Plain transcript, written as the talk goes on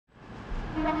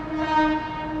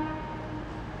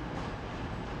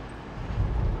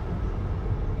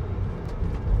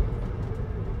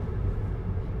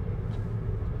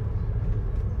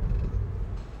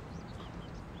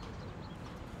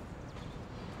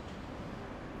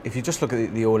If you just look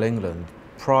at the All England,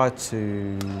 prior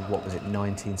to, what was it,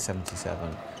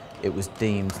 1977, it was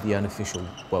deemed the unofficial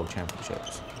World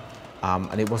Championships.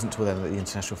 And it wasn't until then that the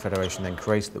International Federation then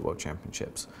created the World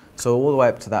Championships. So all the way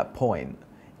up to that point,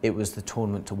 it was the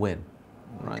tournament to win,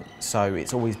 right? So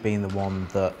it's always been the one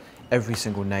that every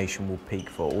single nation will peak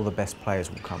for, all the best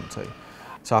players will come to.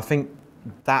 So I think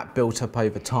that built up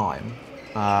over time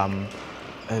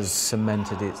has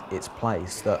cemented its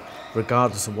place, that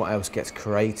regardless of what else gets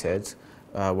created,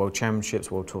 World Championships,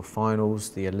 World Tour Finals,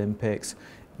 the Olympics,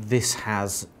 this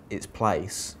has its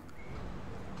place.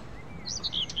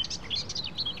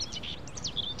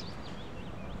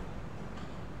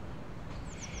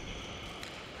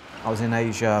 I was in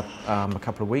Asia a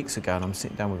couple of weeks ago and I'm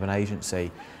sitting down with an agency,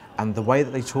 and the way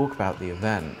that they talk about the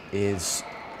event is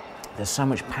there's so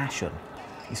much passion.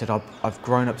 He said, I've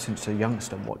grown up since a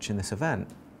youngster watching this event,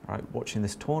 right? Watching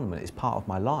this tournament is part of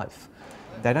my life.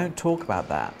 They don't talk about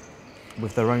that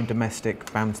with their own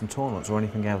domestic badminton tournaments or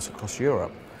anything else across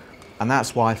Europe. And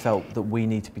that's why I felt that we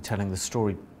need to be telling the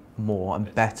story more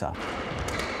and better.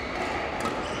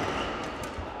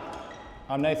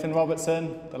 I'm Nathan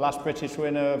Robertson, the last British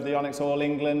winner of the YONEX All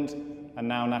England and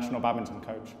now national badminton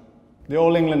coach. The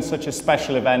All England's such a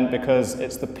special event because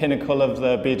it's the pinnacle of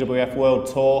the BWF World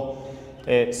Tour.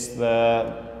 It's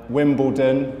the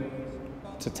Wimbledon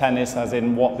to tennis, as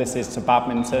in what this is to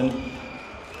badminton.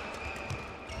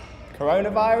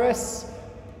 Coronavirus,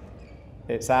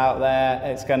 it's out there,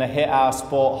 it's going to hit our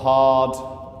sport hard.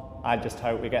 I just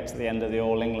hope we get to the end of the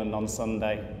All England on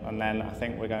Sunday, and then I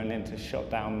think we're going into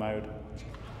shutdown mode.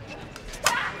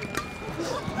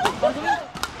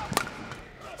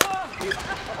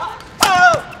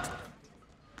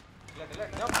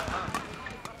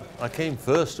 I came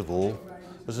first of all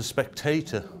as a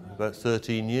spectator about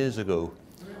 13 years ago.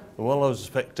 And while I was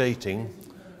spectating,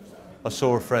 I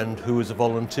saw a friend who was a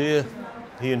volunteer.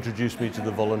 He introduced me to the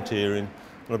volunteering,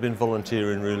 and I've been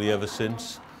volunteering really ever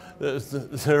since.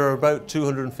 There are about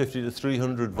 250 to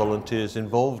 300 volunteers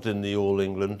involved in the All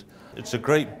England. It's a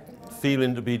great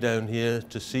feeling to be down here,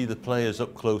 to see the players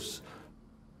up close.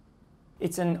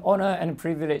 It's an honor and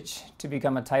privilege to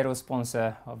become a title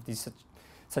sponsor of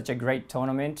such a great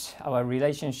tournament. Our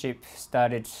relationship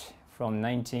started from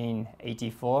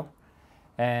 1984,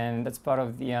 and that's part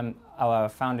of our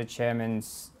founder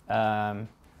chairman's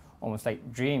almost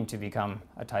like dream to become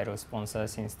a title sponsor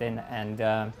since then.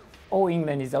 And All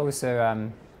England is also a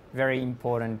very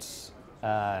important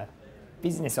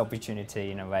business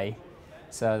opportunity in a way.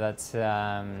 So that's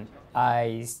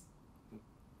I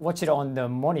watch it on the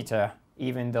monitor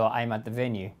even though I'm at the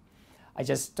venue. I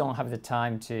just don't have the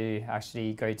time to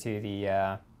actually go to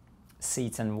the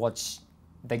seats and watch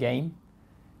the game.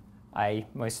 I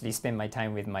mostly spend my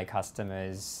time with my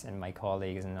customers and my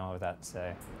colleagues and all of that.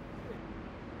 So.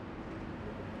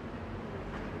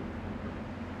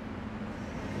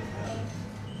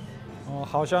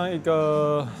 好像一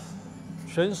个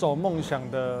选手梦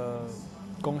想的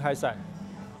公开赛，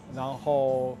然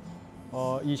后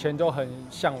以前就很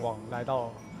向往来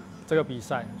到这个比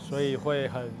赛，所以会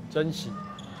很珍惜。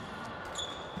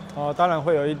当然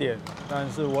会有一点，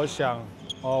但是我想，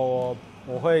我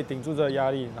会顶住这个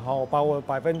压力，然后把我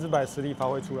100%实力发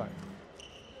挥出来。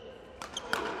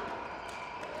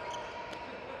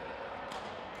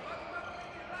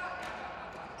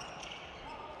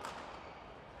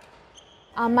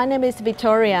My name is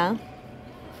Victoria.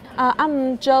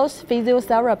 I'm Joe's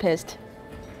physiotherapist.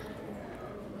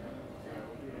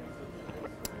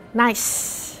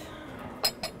 Nice.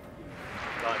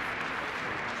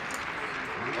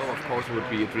 Oh, of course, it would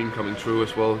be a dream coming true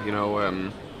as well. You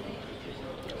know,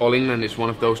 All England is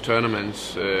one of those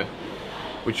tournaments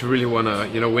which you really want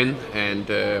to, win. And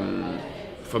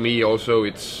for me, also,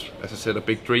 it's, as I said, a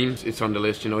big dream. It's on the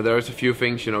list. There is a few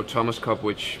things. Thomas Cup,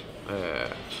 which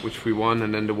we won,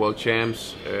 and then the World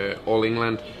Champs, All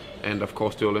England, and of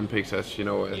course the Olympics as a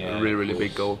really, really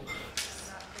big goal.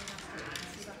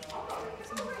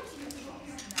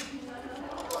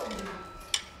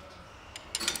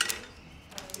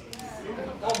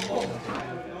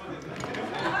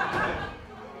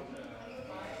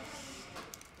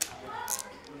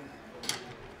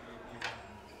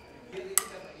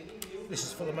 This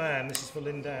is for the man, this is for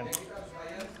Lindan.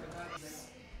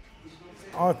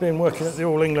 I've been working at the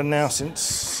All England now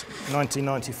since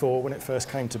 1994 when it first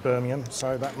came to Birmingham,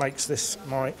 so that makes this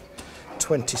my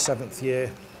 27th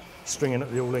year stringing at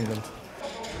the All England.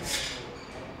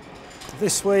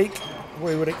 This week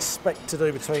we would expect to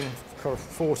do between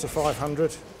 400 to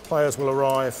 500. Players will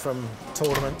arrive from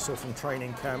tournaments or from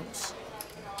training camps,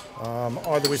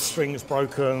 either with strings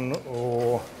broken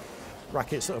or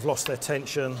rackets that have lost their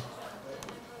tension.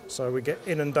 So we get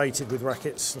inundated with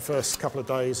rackets the first couple of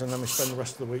days, and then we spend the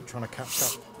rest of the week trying to catch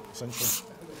up, essentially.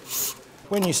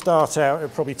 When you start out, it'll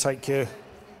probably take you an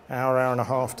hour, hour and a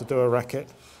half to do a racket.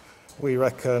 We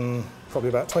reckon probably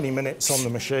about 20 minutes on the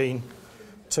machine,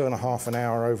 2.5 an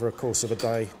hour over a course of a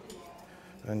day,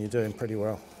 and you're doing pretty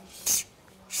well.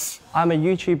 I'm a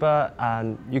YouTuber,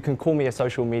 and you can call me a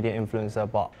social media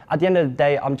influencer, but at the end of the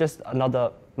day, I'm just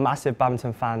another massive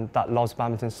badminton fan that loves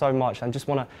badminton so much and just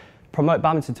want to promote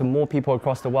badminton to more people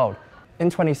across the world. In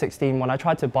 2016, when I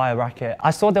tried to buy a racket,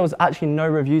 I saw there was actually no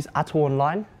reviews at all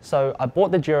online, so I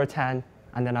bought the Dura 10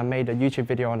 and then I made a YouTube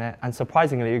video on it, and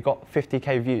surprisingly it got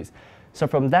 50k views. So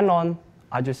from then on,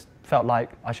 I just felt like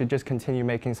I should just continue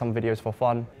making some videos for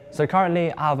fun. So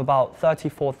currently I have about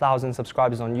 34,000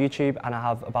 subscribers on YouTube, and I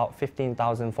have about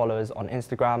 15,000 followers on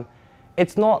Instagram.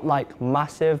 It's not like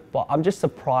massive, but I'm just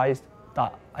surprised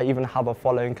that I even have a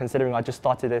following, considering I just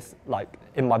started this like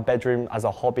in my bedroom as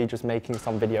a hobby, just making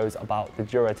some videos about the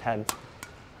Dura 10.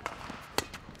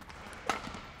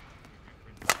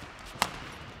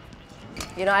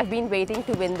 You know, I've been waiting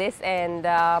to win this, and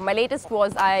my latest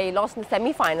was I lost in the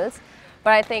semi-finals.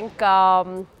 But I think,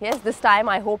 yes, this time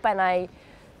I hope and I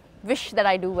wish that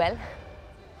I do well.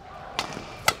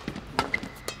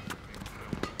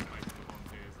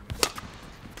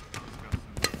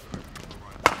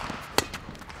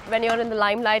 When you're in the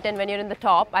limelight and when you're in the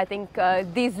top, I think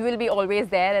these will be always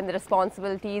there, and the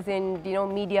responsibilities in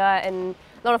media and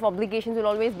a lot of obligations will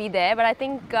always be there. But I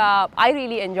think I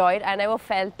really enjoyed. I never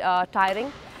felt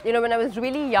tiring. You know, when I was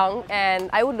really young, and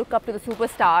I would look up to the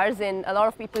superstars and a lot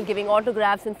of people giving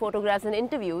autographs and photographs and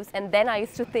interviews, and then I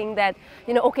used to think that,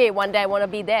 you know, okay, one day I want to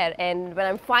be there. And when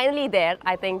I'm finally there,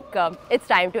 I think it's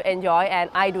time to enjoy, and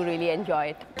I do really enjoy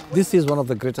it. This is one of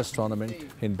the greatest tournaments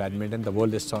in badminton, the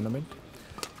world's tournament.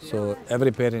 So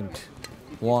every parent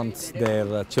wants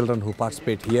their children who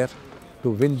participate here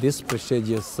to win this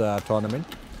prestigious tournament.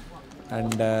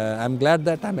 And I'm glad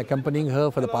that I'm accompanying her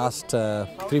for the past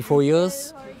 3-4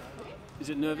 years. Is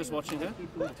it nervous watching her?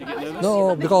 Do you get nervous?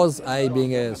 No, because I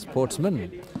being a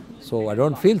sportsman, so I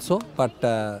don't feel so.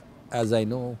 But as I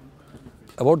know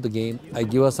about the game, I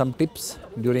give her some tips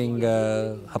during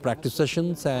her practice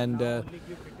sessions, and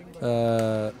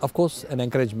of course an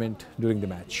encouragement during the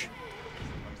match.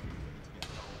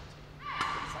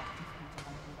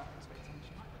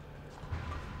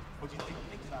 What do you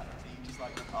think about it? Do you just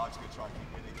like, oh, just gonna try and keep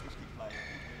winning, just keep playing?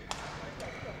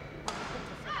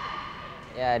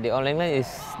 Yeah, the All England is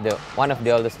one of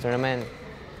the oldest tournaments,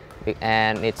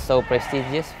 and it's so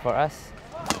prestigious for us.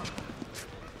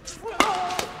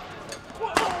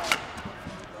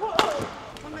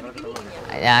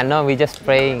 Yeah, no, we just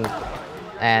praying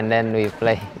and then we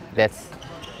play. That's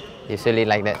usually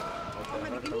like that.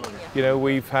 You know,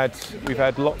 we've had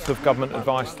lots of government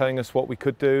advice telling us what we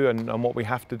could do and what we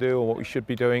have to do or what we should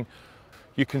be doing.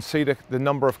 You can see the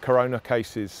number of corona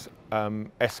cases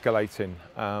escalating,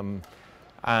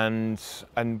 and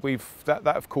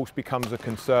that of course becomes a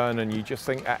concern, and you just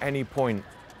think at any point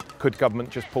could government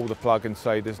just pull the plug and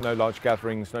say there's no large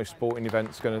gatherings, no sporting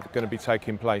events going to be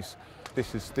taking place.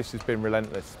 This has been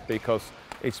relentless, because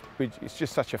it's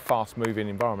just such a fast moving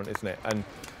environment, isn't it? And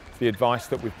the advice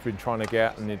that we've been trying to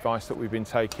get and the advice that we've been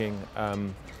taking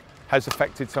has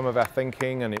affected some of our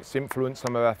thinking, and it's influenced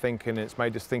some of our thinking, and it's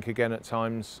made us think again at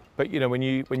times. But you know, when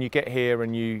you get here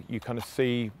and you kind of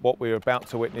see what we're about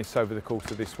to witness over the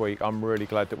course of this week, I'm really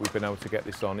glad that we've been able to get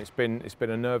this on. It's been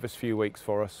a nervous few weeks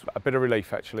for us, a bit of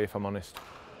relief actually, if I'm honest.